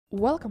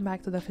Welcome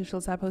back to the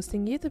official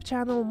ZAP-Hosting YouTube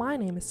channel. My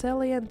name is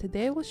Sally and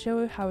today I will show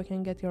you how you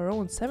can get your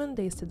own 7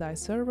 days to die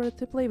server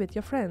to play with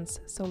your friends,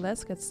 so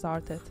let's get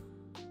started.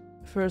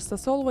 First,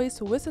 as always,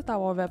 visit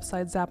our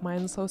website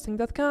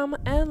ZAP-Hosting.com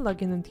and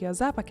log in into your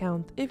ZAP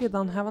account. If you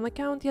don't have an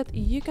account yet,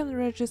 you can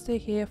register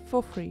here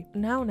for free.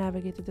 Now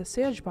navigate to the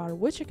search bar,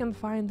 which you can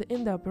find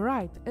in the upper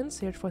right, and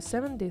search for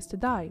 7 days to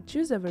die.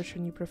 Choose the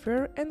version you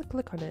prefer and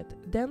click on it.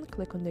 Then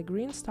click on the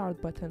green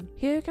start button.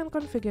 Here you can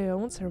configure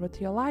your own server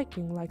to your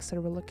liking, like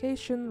server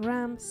location,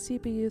 RAM,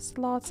 CPU,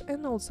 slots,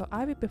 and also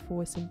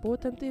IPv4 is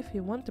important if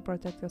you want to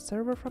protect your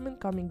server from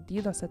incoming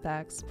DDoS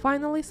attacks.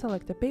 Finally,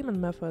 select a payment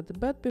method,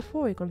 but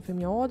before you confirm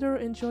your order,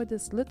 enjoy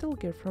this little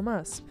gift from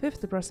us: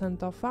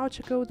 50% off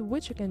voucher code,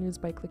 which you can use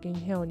by clicking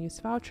here on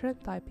use voucher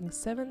and typing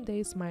 7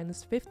 days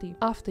minus 50.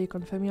 After you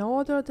confirm your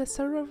order, the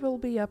server will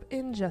be up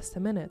in just a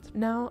minute.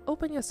 Now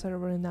open your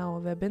server in our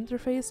web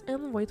interface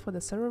and wait for the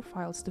server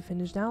files to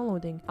finish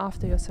downloading.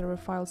 After your server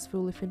files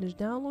fully finish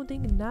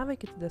downloading,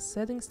 navigate to the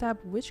settings tab,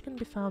 which can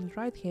be found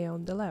right here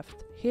on the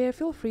left. Here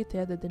feel free to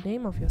edit the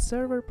name of your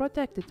server,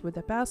 protect it with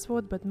a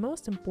password, but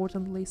most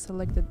importantly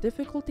select the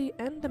difficulty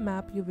and the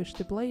map you wish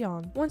to play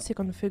on. Once you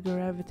configure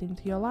everything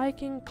to your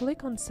liking,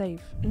 click on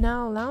Save.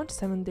 Now launch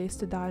 7 days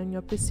to die on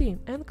your PC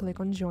and click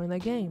on Join a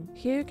Game.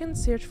 Here you can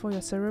search for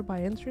your server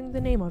by entering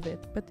the name of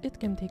it, but it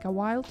can take a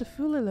while to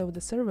fully load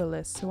the server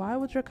list, so I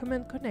would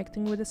recommend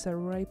connecting with the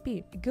server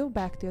IP. Go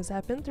back to your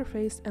ZAP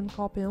interface and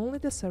copy only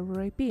the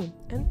server IP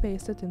and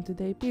paste it into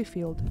the IP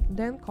field.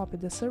 Then copy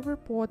the server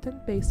port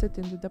and paste it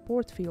into the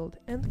port field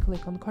and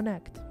click on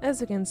Connect. As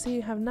you can see,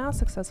 you have now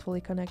successfully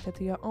connected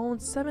to your own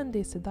 7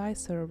 days to die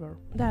server.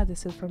 That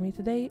is it from me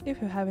today.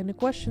 If you have any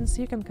questions,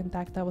 you can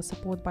contact our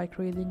support by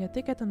creating a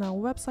ticket on our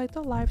website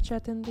or live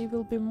chat, and they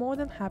will be more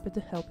than happy to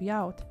help you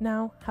out.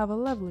 Now, have a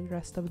lovely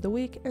rest of the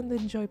week and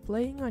enjoy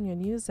playing on your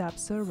new ZAP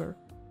server.